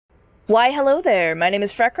Why, hello there, my name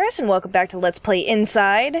is Freckris, and welcome back to Let's Play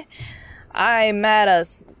Inside. I'm at a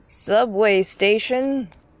subway station,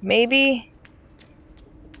 maybe?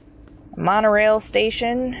 A monorail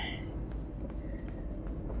station?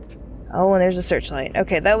 Oh, and there's a searchlight.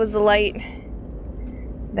 Okay, that was the light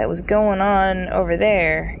that was going on over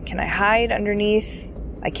there. Can I hide underneath?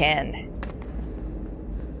 I can.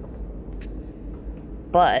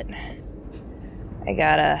 But I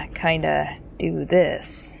gotta kinda do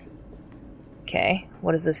this. Okay,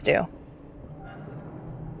 what does this do?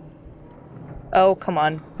 Oh, come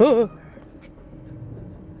on.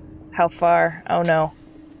 How far? Oh no.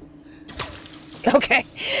 Okay,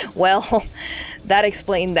 well, that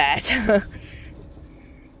explained that.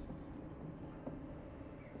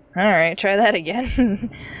 Alright, try that again.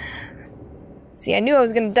 See, I knew I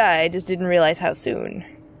was gonna die, I just didn't realize how soon.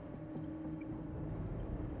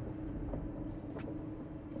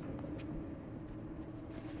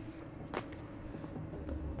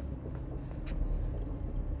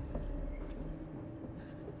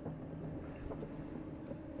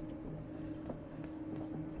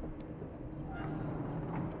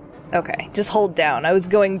 Okay, just hold down. I was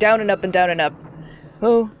going down and up and down and up.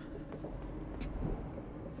 Oh.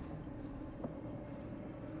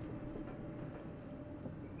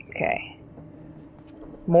 Okay.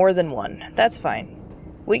 More than one. That's fine.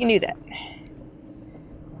 We can do that.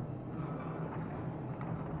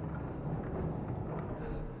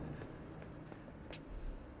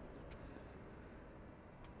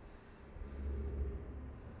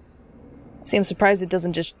 See, I'm surprised it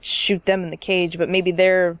doesn't just shoot them in the cage, but maybe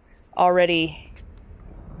they're already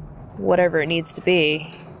whatever it needs to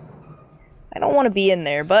be. I don't want to be in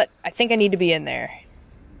there, but I think I need to be in there.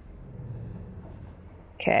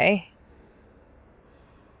 Okay.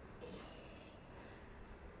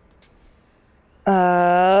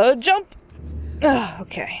 Jump!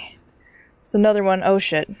 Okay. It's another one. Oh,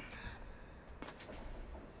 shit.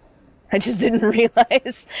 I just didn't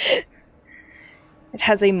realize. It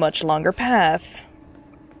has a much longer path.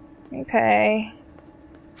 Okay.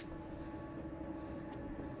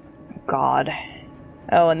 God.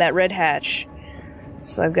 Oh, and that red hatch.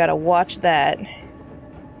 So I've got to watch that.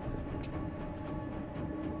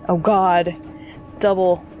 Oh God.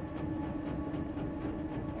 Double.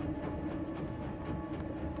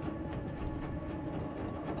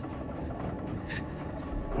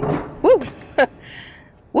 Woo!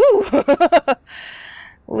 Woo! At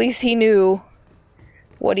least he knew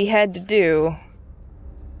what he had to do.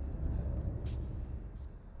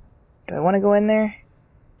 Do I want to go in there?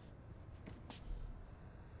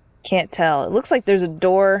 Can't tell. It looks like there's a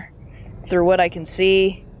door through what I can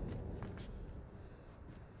see.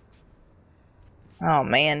 Oh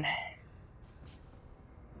man.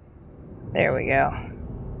 There we go.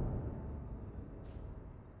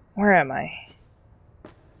 Where am I?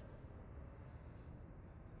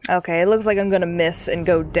 Okay, it looks like I'm gonna miss and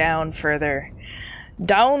go down further.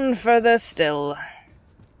 Down further still.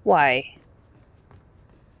 Why?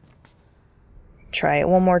 Try it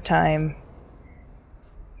one more time.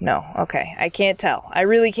 No, okay. I can't tell. I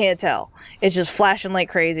really can't tell. It's just flashing like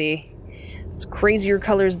crazy. It's crazier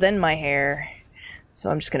colors than my hair. So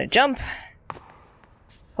I'm just gonna jump.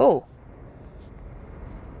 Oh.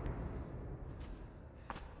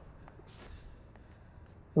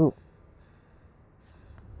 Ooh.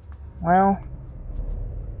 Well.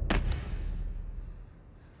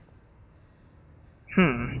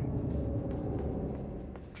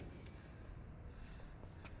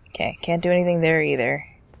 Okay, can't do anything there either.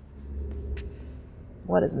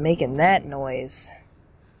 What is making that noise?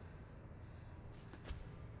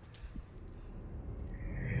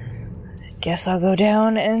 Guess I'll go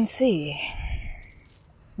down and see.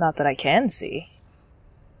 Not that I can see.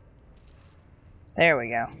 There we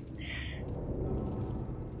go.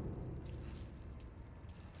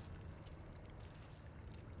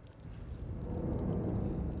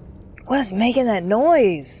 What is making that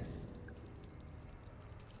noise?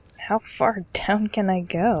 How far down can I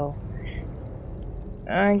go?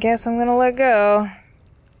 I guess I'm gonna let go.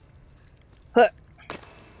 Huh.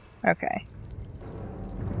 Okay.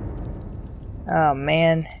 Oh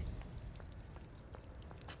man.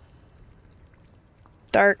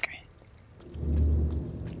 Dark.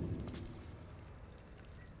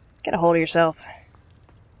 Get a hold of yourself.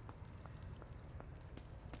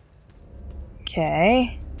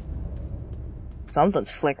 Okay.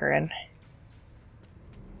 Something's flickering.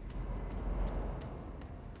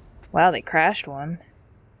 Wow, they crashed one.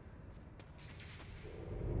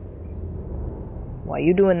 Why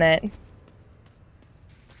you doing that?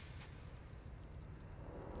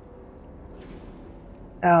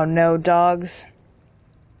 Oh no, dogs.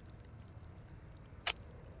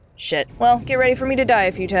 Shit. Well, get ready for me to die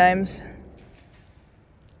a few times.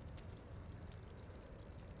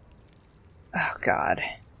 Oh, God.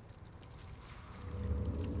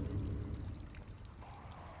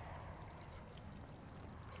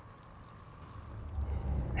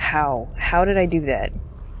 How? How did I do that?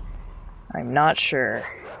 I'm not sure.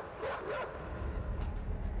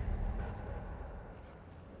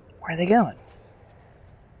 Where are they going?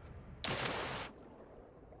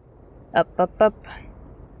 Up, up, up.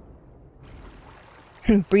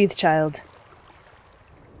 Breathe, child.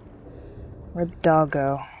 Where'd the dog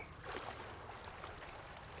go? Are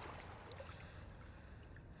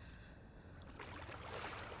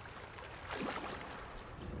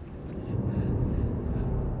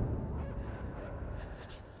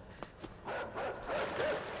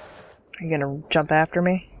you gonna jump after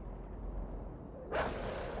me?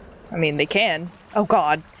 I mean, they can. Oh,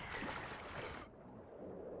 God.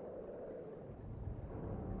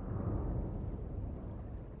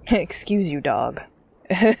 Excuse you, dog.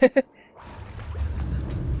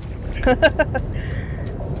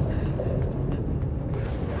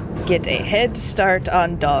 Get a head start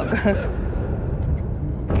on dog.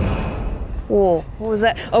 Whoa, what was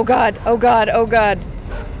that? Oh, God, oh, God, oh, God.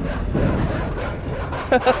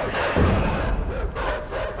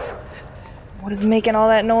 What is making all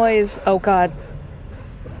that noise? Oh, God.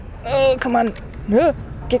 Oh, come on.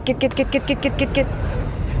 Get.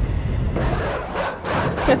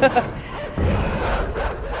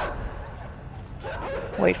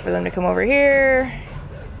 Wait for them to come over here.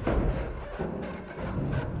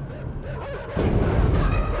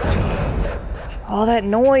 All that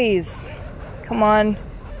noise. Come on.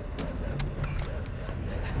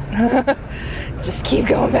 Just keep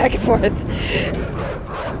going back and forth.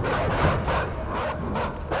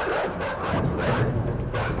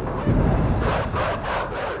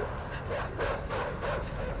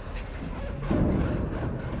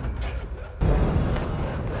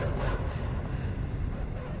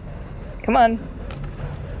 Come on.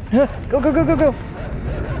 Go, go, go, go, go.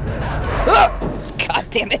 God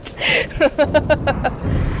damn it.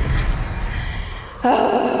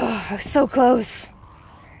 Oh, I was so close.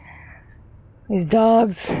 These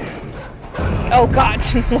dogs. Oh, God.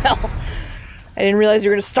 Well, I didn't realize you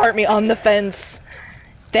were going to start me on the fence.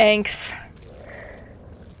 Thanks.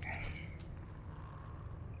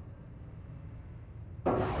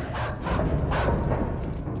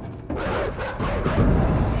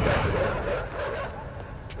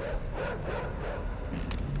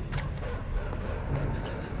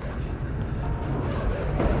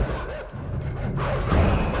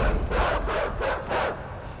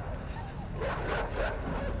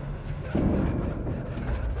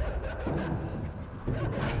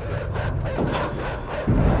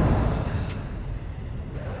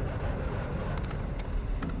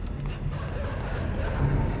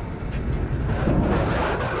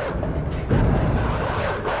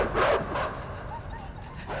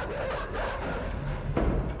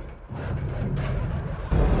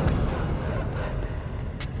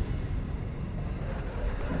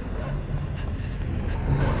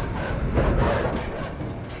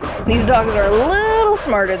 These dogs are a little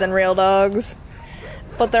smarter than real dogs,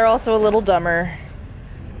 but they're also a little dumber.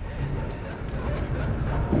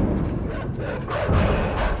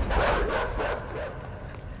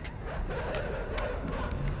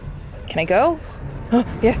 Can I go? Oh,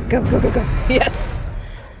 yeah, go, go, go, go. Yes!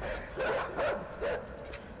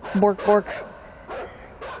 Bork, bork.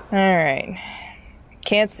 Alright.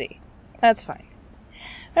 Can't see. That's fine.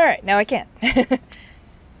 Alright, now I can.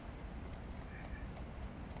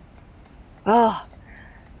 Oh,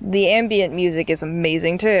 the ambient music is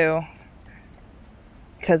amazing too.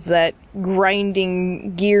 Because that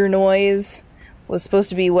grinding gear noise was supposed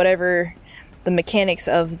to be whatever the mechanics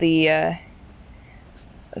of the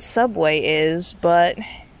subway is, but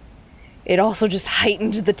it also just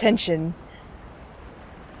heightened the tension.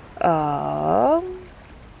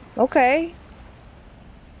 Okay.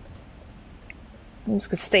 I'm just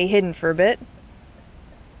gonna stay hidden for a bit.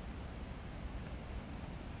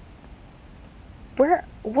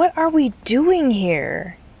 What are we doing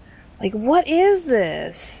here? Like, what is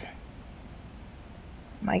this?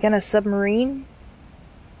 Am I gonna submarine?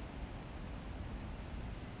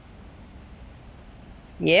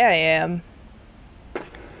 Yeah, I am.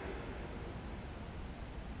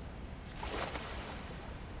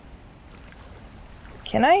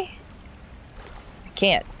 Can I? I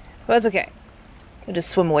can't. But that's okay. I'll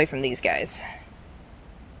just swim away from these guys.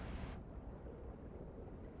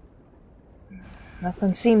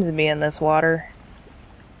 Nothing seems to be in this water.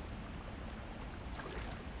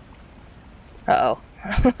 Uh-oh.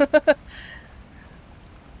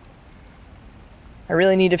 I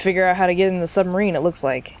really need to figure out how to get in the submarine, it looks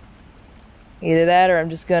like. Either that or I'm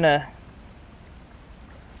just gonna...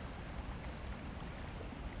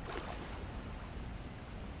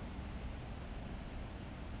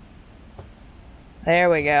 There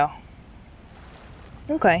we go.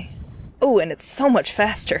 Okay. Oh, and it's so much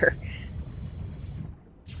faster.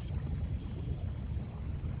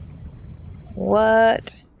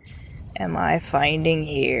 What am I finding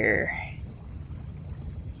here?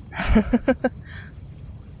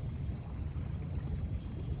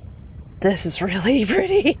 This is really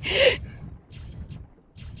pretty.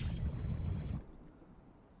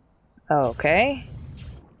 Okay.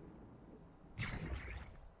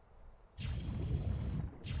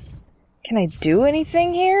 Can I do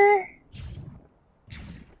anything here?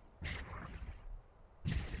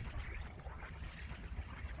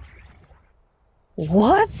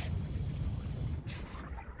 What?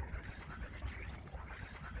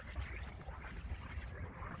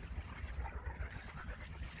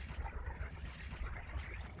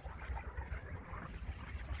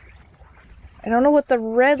 I don't know what the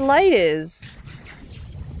red light is.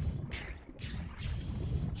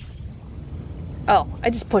 Oh,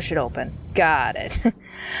 I just push it open. Got it.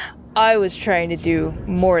 I was trying to do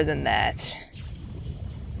more than that.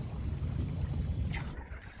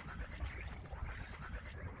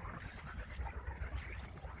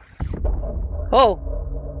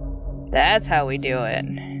 Oh! That's how we do it.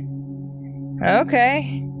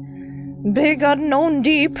 Okay. Big unknown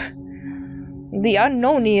deep. The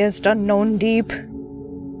unknowniest unknown deep.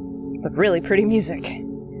 But really pretty music.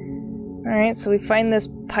 Alright, so we find this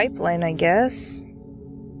pipeline, I guess.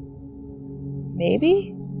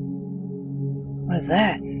 Maybe? What is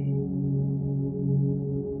that?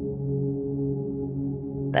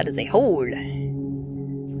 That is a hole.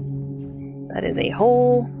 That is a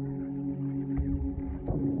hole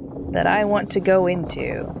that I want to go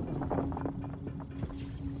into.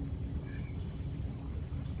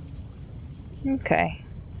 Okay.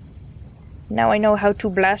 Now I know how to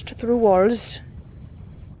blast through walls.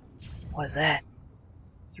 What is that?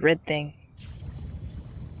 It's a red thing.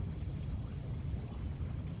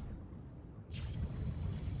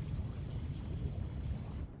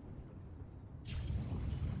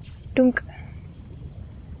 Dunk.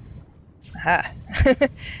 Aha.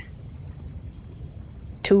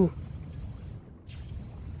 2.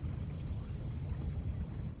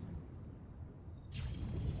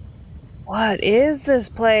 What is this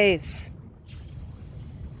place?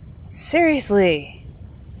 Seriously.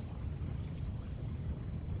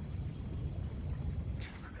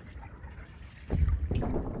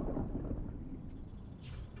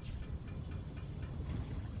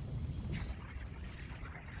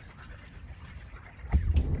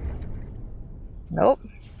 Nope.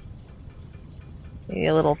 Maybe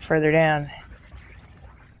a little further down.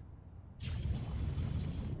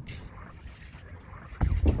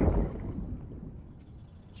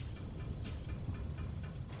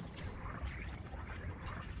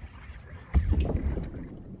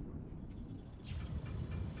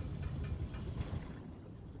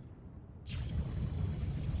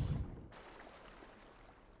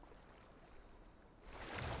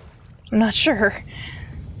 I'm not sure.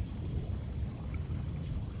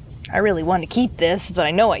 I really want to keep this, but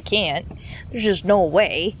I know I can't. There's just no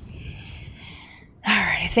way.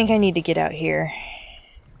 Alright, I think I need to get out here.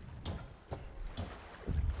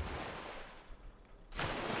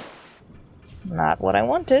 Not what I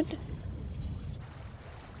wanted.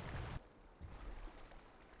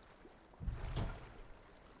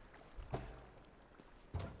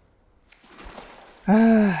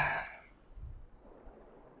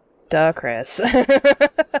 Duh, Chris.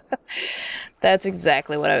 That's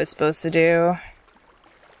exactly what I was supposed to do.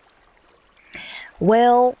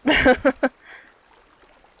 Well...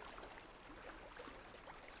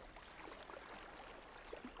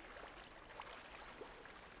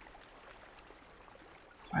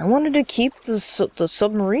 I wanted to keep the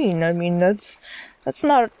submarine. I mean, that's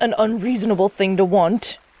not an unreasonable thing to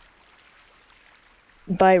want.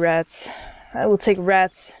 Bye, rats. I will take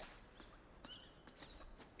rats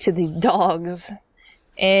to the dogs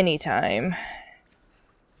anytime.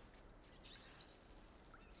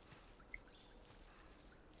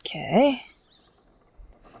 Okay.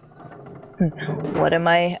 What am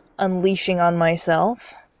I unleashing on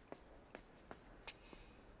myself?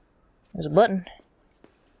 There's a button.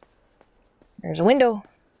 There's a window.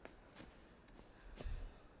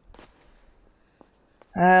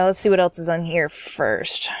 Let's see what else is on here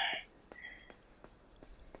first.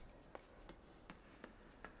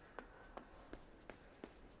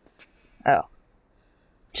 Oh.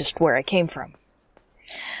 Just where I came from.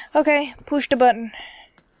 Okay, push the button.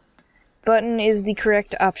 Button is the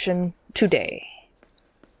correct option today.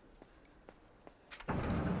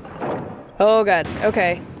 Oh god,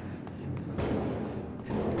 okay.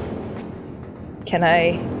 Can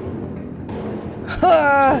I...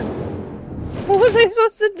 What was I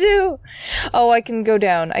supposed to do? Oh, I can go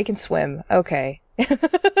down. I can swim. Okay.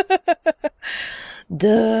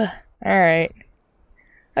 Duh. Alright.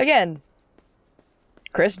 Again.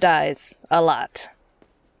 Chris dies. A lot.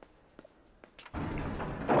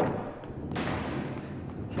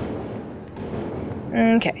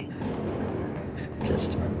 Okay.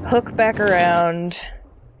 Just hook back around.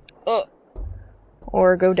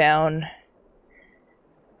 Or go down.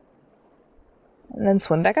 And then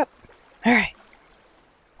swim back up. Alright.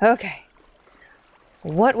 Okay.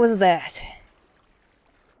 What was that?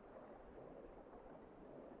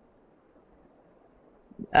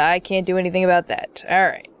 I can't do anything about that.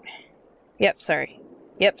 Alright. Yep, sorry.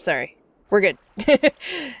 Yep, sorry. We're good.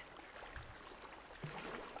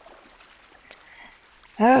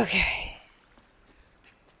 Okay.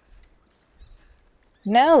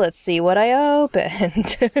 Now let's see what I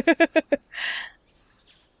opened.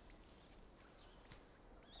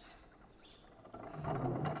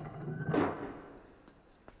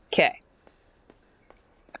 Okay.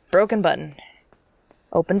 Broken button.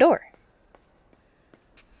 Open door.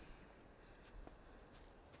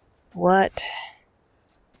 What?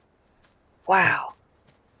 Wow.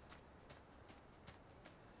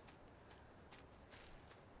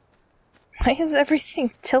 Why is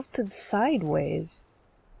everything tilted sideways?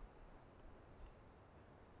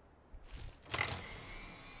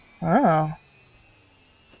 Oh.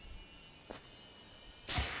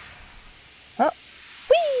 Oh.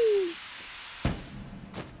 Whee!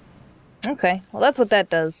 Okay, well that's what that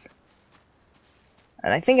does.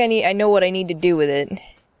 And I think I know what I need to do with it.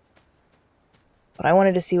 But I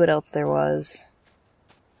wanted to see what else there was.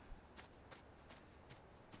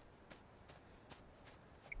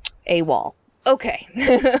 A wall. Okay.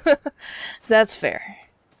 That's fair.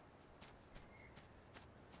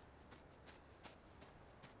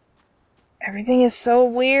 Everything is so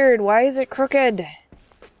weird. Why is it crooked?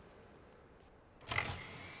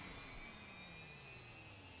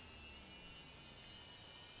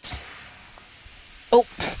 Oh,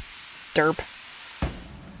 derp.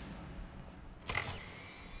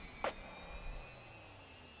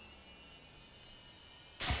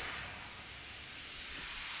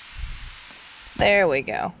 There we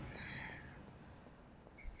go.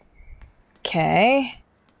 Okay.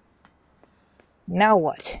 Now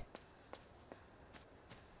what?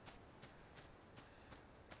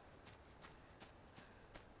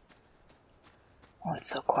 Oh, it's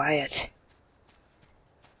so quiet.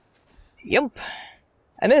 Yump.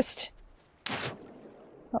 I missed.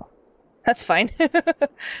 Oh, that's fine.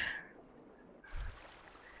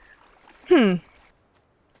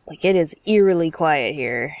 Like, it is eerily quiet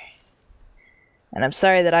here. And I'm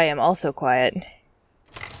sorry that I am also quiet.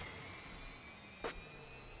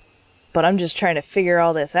 But I'm just trying to figure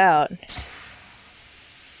all this out.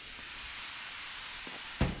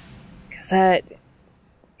 'Cause that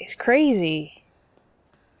is crazy.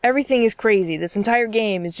 Everything is crazy. This entire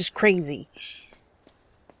game is just crazy.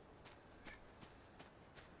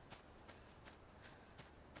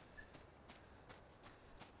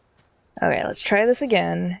 Okay, let's try this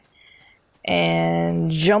again.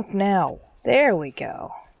 And jump now. There we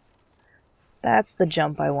go. That's the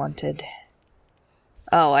jump I wanted.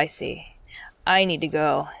 Oh, I see. I need to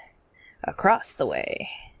go across the way.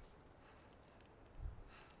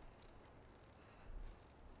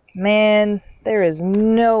 Man, there is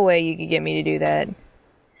no way you could get me to do that.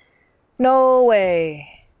 No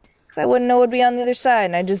way. Because I wouldn't know what would be on the other side,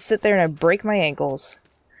 and I'd just sit there and I'd break my ankles.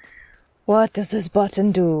 What does this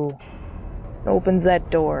button do? It opens that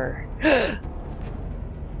door.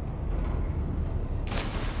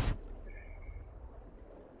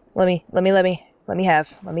 Let me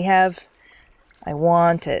have. I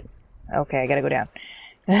want it. Okay, I gotta go down.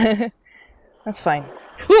 That's fine.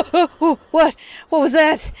 What? What was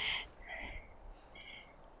that?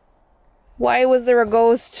 Why was there a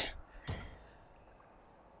ghost?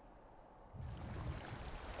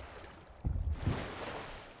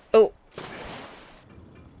 Oh.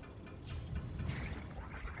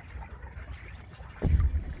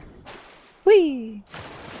 Whee!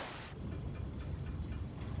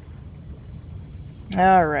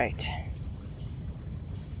 All right.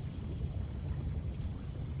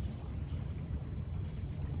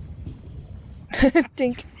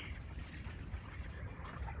 Dink.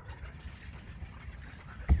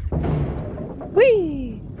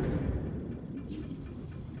 Whee!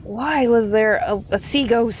 Why was there a sea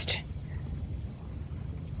ghost?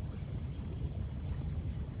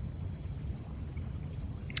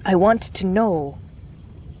 I want to know.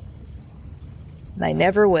 And I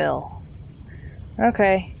never will.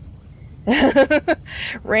 Okay.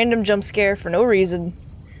 Random jump scare for no reason.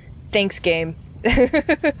 Thanks, game.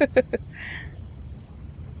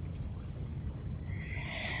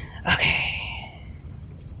 Okay.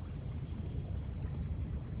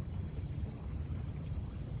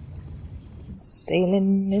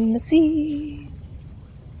 Sailing in the sea.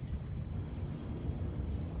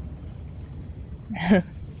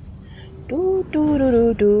 Do do do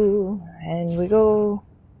do do, and we go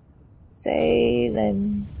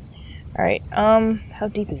sailing. All right. How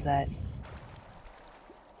deep is that?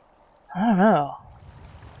 I don't know.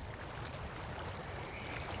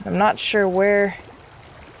 I'm not sure where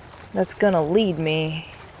that's gonna lead me.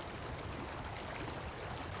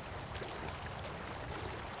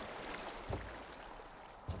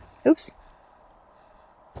 Oops.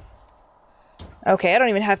 Okay, I don't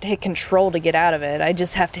even have to hit control to get out of it. I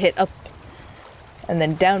just have to hit up and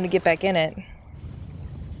then down to get back in it.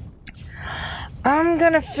 I'm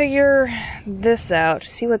gonna figure this out,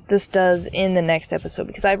 see what this does in the next episode,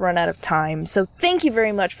 because I've run out of time. So thank you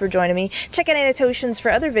very much for joining me. Check out Annotations for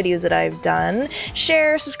other videos that I've done.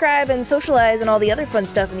 Share, subscribe, and socialize, and all the other fun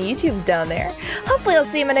stuff in the YouTubes down there. Hopefully I'll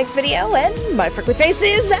see you in my next video, and my freckly face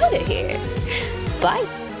is out of here.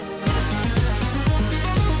 Bye!